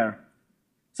everywhere.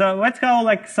 So that's how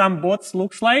like some bots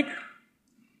looks like.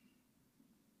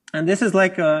 And this is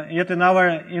like yet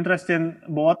another interesting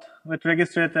bot that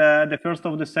registered the 1st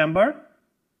of December.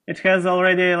 It has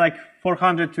already like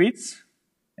 400 tweets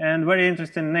and very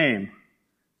interesting name.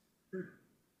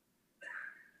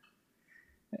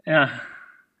 Yeah.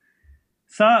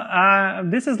 So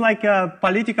this is like a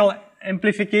political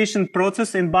amplification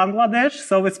process in Bangladesh.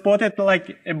 So we spotted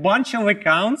like a bunch of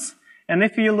accounts, and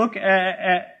if you look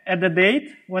at the date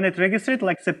when it registered,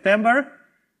 like September,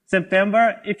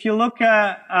 if you look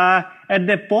at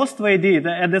the post we did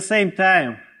at the same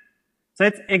time, so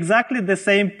it's exactly the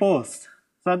same post.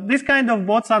 So these kind of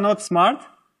bots are not smart,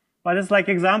 but it's like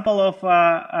example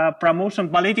of promotion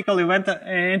political event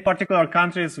in particular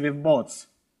countries with bots.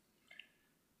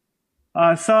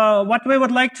 So what we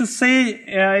would like to say,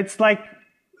 it's like,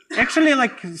 actually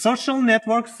like social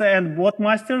networks and bot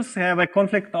masters have a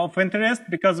conflict of interest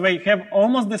because they have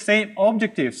almost the same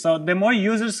objective. So the more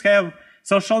users have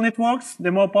social networks,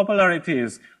 the more popular it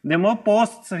is. The more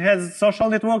posts has social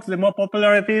networks, the more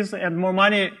popular it is and more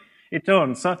money it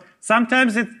earns. So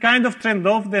sometimes it's kind of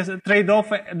trade-off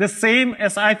the same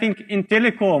as I think in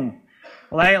telecom.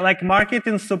 Like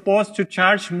marketing is supposed to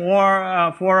charge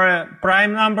more for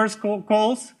prime numbers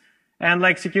calls, and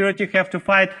like security have to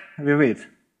fight with it.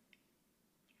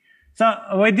 So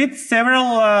we did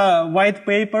several white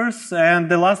papers, and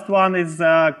the last one is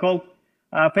called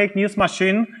Fake News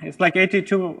Machine. It's like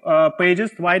 82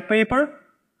 pages white paper.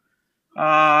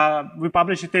 We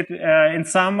published it in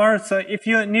summer. So if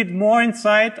you need more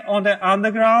insight on the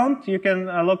underground, you can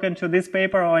look into this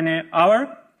paper in an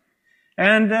hour.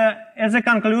 And as a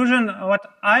conclusion, what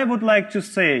I would like to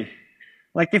say,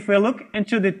 like if we look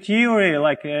into the theory,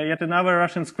 like yet another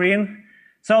Russian screen,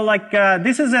 so like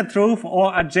this is a truth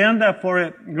or agenda for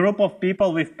a group of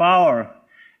people with power.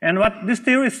 And what this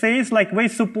theory says, like we're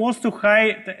supposed to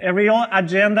hide a real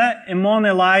agenda among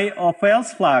a lie or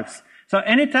false flags. So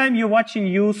anytime you're watching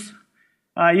news,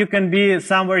 you can be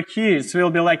somewhere here. It will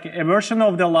be like a version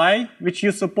of the lie, which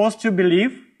you're supposed to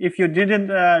believe if you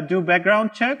didn't do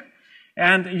background check.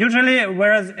 And usually,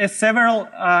 whereas several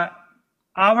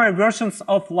other versions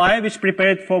of lie, which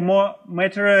prepared for more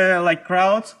mature like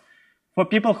crowds, for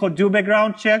people who do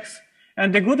background checks.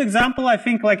 And a good example, I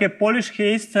think, like a Polish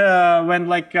case when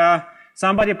like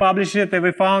somebody published it,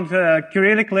 we found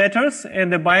Cyrillic letters in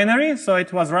the binary, so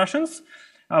it was Russians.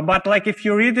 But like if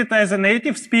you read it as a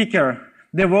native speaker,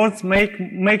 the words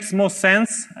makes more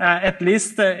sense. At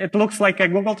least it looks like a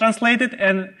Google translated,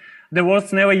 and the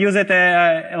words never use it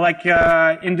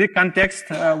in the context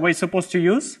we're supposed to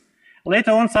use.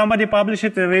 Later on, somebody published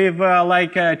it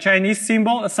with Chinese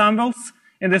symbols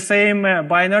in the same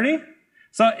binary.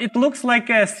 So it looks like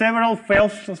several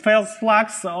false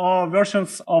flags or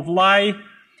versions of lie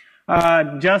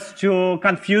just to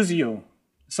confuse you.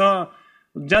 So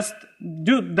just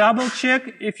do double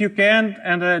check if you can,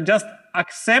 and just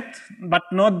accept but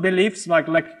not believe,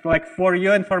 like for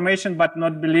your information, but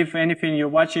not believe anything you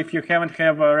watch if you haven't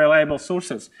have reliable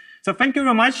sources. So thank you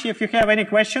very much. If you have any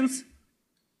questions.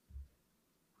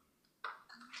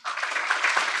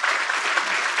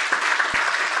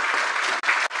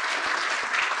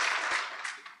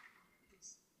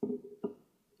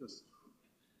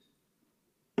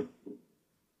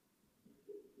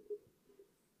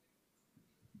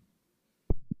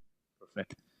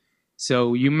 Perfect.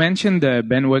 So you mentioned the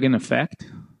bandwagon effect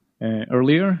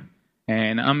earlier,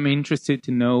 and I'm interested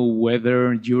to know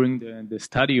whether during the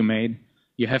study you made,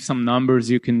 you have some numbers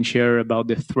you can share about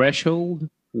the threshold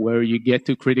where you get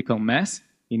to critical mass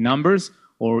in numbers,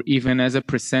 or even as a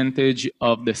percentage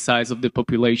of the size of the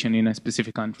population in a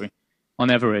specific country, on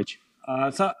average.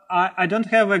 So I don't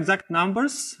have exact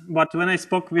numbers, but when I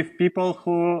spoke with people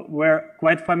who were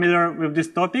quite familiar with this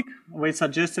topic, they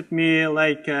suggested me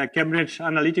like Cambridge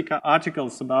Analytica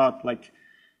articles about like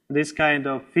this kind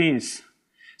of things.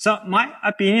 So my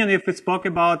opinion, if we spoke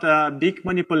about big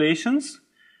manipulations,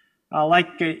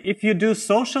 if you do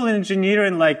social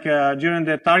engineering like during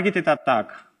the targeted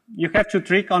attack, you have to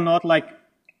trick or not like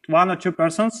 1 or 2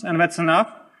 persons, and that's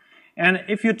enough. And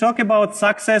if you talk about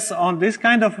success on this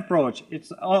kind of approach, it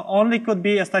only could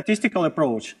be a statistical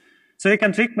approach. So you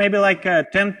can trick maybe like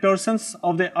 10 persons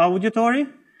of the auditory,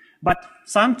 but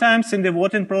sometimes in the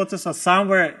voting process or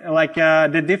somewhere like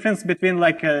the difference between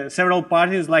like several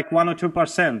parties like 1 or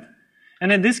 2%.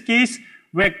 And in this case,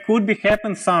 there could be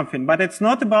happen something, but it's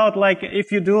not about like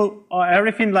if you do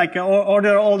everything like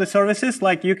order all the services,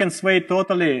 like you can sway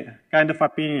totally kind of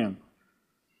opinion.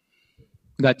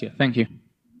 Gotcha. Thank you.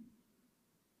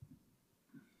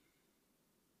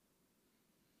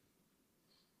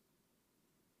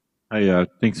 Hi,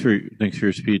 thanks for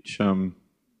your speech. I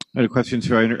had a question.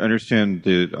 So I understand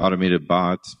the automated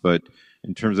bots, but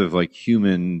in terms of like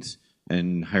humans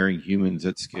and hiring humans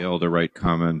at scale to write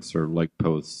comments or like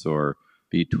posts or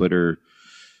be Twitter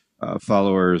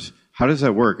followers, how does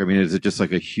that work? I mean, is it just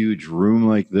like a huge room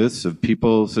like this of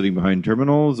people sitting behind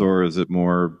terminals, or is it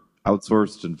more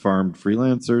outsourced and farmed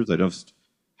freelancers?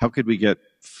 How could we get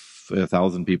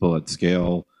 1,000 people at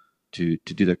scale to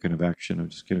do that kind of action? I'm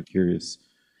just kind of curious.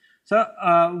 So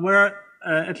there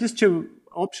are at least 2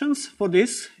 options for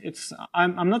this.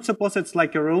 I'm not supposed it's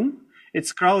like a room.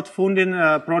 It's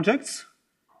crowdfunding projects.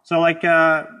 So like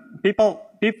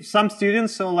some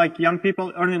students or like young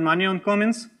people earning money on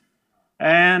comments.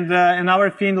 And another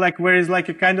thing like where is like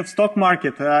a kind of stock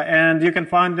market, and you can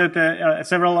find it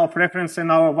several of reference in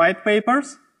our white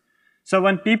papers. So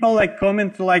when people like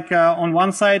comment like on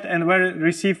one side and will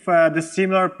receive the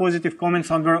similar positive comments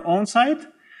on their own side,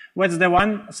 what's the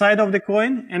one side of the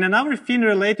coin? And another thing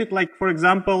related, like, for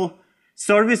example,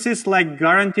 services like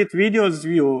guaranteed video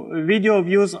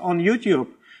views on YouTube.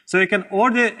 So you can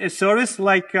order a service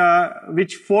like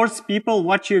which force people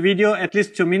watch your video at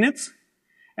least 2 minutes,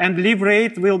 and leave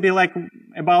rate will be like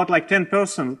about like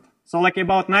 10%. So like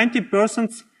about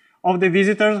 90% of the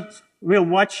visitors will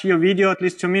watch your video at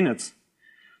least 2 minutes.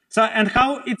 So, and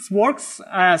how it works,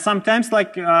 sometimes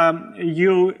like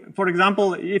you, for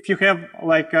example, if you have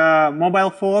like a mobile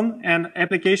phone and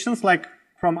applications like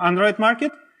from Android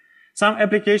market, some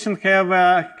applications have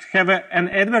an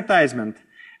advertisement.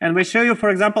 And we show you, for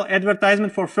example,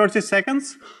 advertisement for 30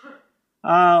 seconds,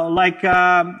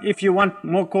 if you want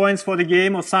more coins for the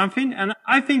game or something. And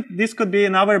I think this could be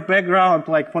another background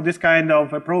like for this kind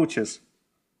of approaches.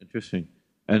 Interesting.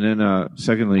 And then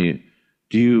secondly,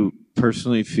 do you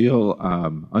personally feel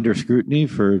under scrutiny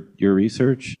for your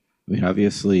research? I mean,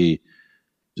 obviously,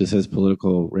 this has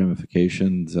political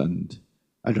ramifications, and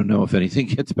I don't know if anything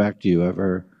gets back to you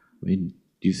ever. I mean,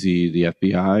 do you see the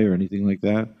FBI or anything like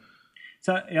that?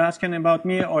 So you're asking about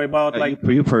me or about like...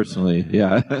 You personally,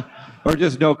 yeah. Or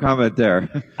just no comment there.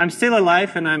 I'm still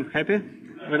alive and I'm happy.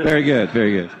 Very good,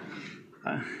 very good.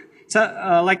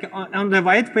 Like on the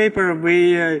white paper,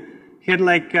 we had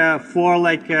like 4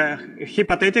 like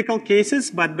hypothetical cases,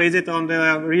 but based on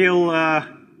the real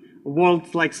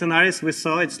world like scenarios we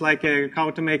saw. It's like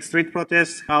how to make street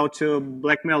protests, how to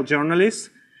blackmail journalists.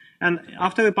 And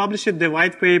after we published the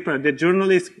white paper, the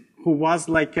journalist who was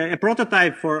like a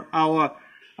prototype for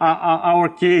our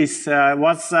case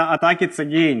was attacked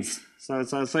against. So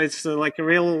it's like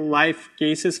real life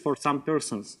cases for some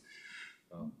persons.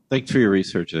 Thanks for your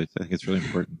research. I think it's really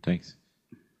important. Thanks.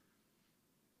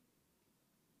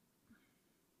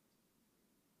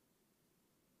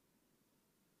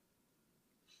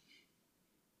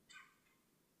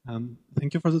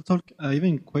 Thank you for the talk. I have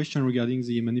a question regarding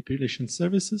the manipulation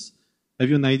services. Have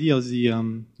you an idea of the,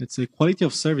 let's say, quality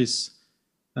of service?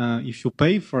 If you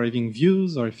pay for having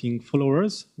views or having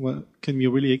followers, what can we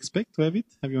really expect to have it?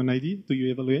 Have you an idea? Do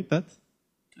you evaluate that?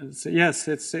 Yes,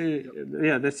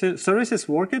 the services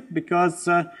work it because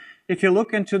if you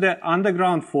look into the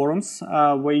underground forums,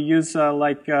 we use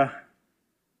like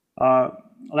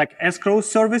escrow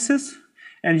services.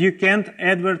 And you can't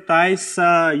advertise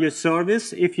your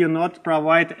service if you not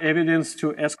provide evidence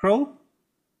to escrow.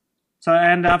 So,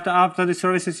 and after the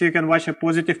services, you can watch a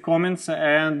positive comments.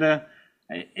 And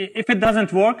if it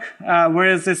doesn't work,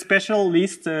 whereas a special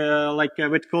list,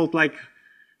 what's called like,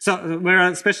 so there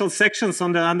are special sections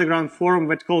on the underground forum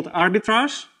what's called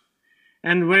arbitrage,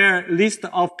 and where list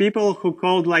of people who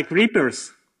called like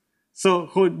reapers, so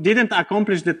who didn't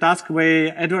accomplish the task we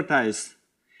advertised.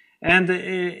 And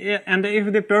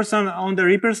if the person on the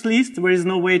Reapers list, there is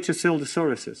no way to sell the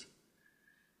services.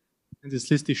 And this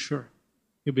list is sure.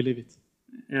 You believe it.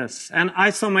 Yes. And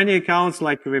I saw many accounts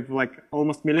like with like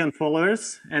almost 1 million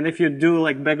followers. And if you do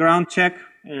like background check,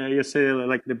 you see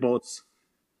like the bots.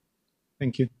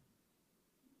 Thank you.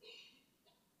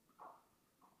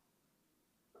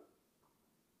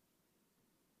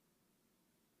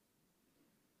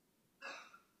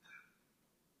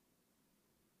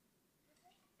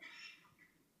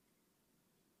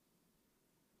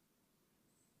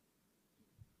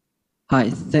 Hi,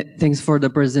 thanks for the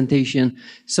presentation.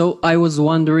 So I was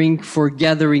wondering, for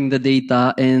gathering the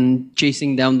data and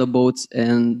chasing down the bots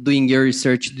and doing your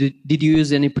research, did you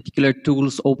use any particular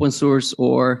tools, open source,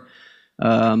 or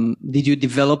did you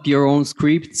develop your own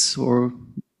scripts? Or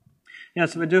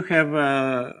yes, we do have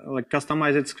like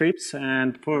customized scripts,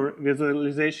 and for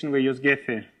visualization we use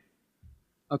Gephi.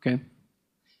 Okay.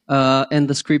 And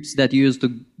the scripts that you use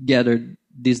to gather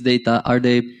this data, are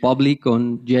they public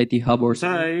on GIT Hub or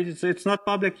something? It's not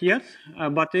public yet,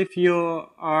 but if you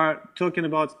are talking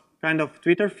about kind of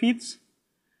Twitter feeds,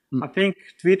 I think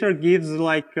Twitter gives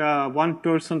like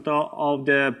 1% of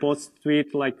the post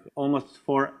tweet, like almost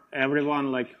for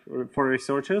everyone, like for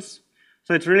researchers.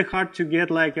 So it's really hard to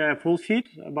get like a full feed,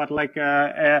 but like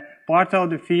a part of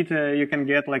the feed you can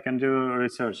get like and do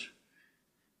research.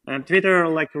 And Twitter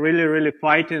like really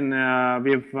fighting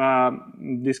with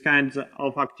these kinds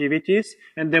of activities.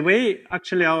 And the way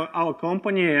actually our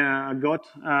company got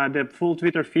the full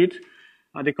Twitter feed,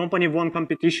 the company won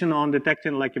competition on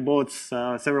detecting like bots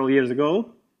several years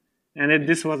ago, and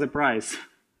this was a prize.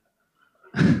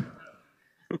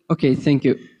 Okay, thank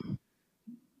you.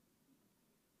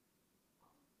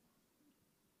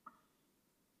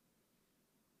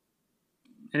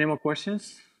 Any more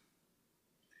questions?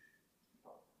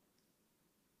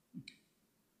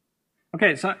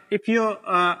 Okay, so if you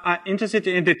are interested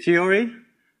in the theory,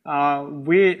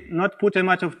 we not put a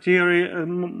much of theory,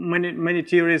 many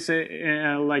theories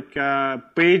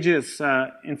pages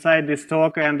inside this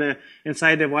talk and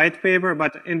inside the white paper.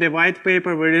 But in the white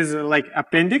paper there is like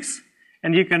appendix,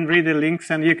 and you can read the links,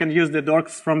 and you can use the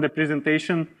docs from the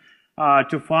presentation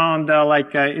to find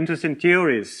interesting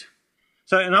theories.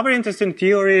 So another interesting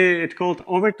theory, it's called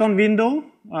Overton window.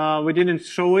 We didn't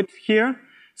show it here.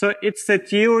 So it's a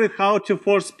theory how to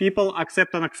force people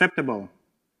accept unacceptable.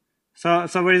 So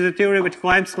there is a theory which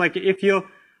claims like if you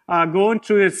go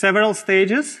through several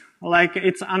stages, like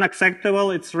it's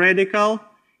unacceptable, it's radical,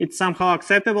 it's somehow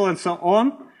acceptable, and so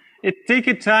on. It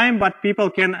takes time, but people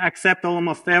can accept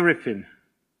almost everything.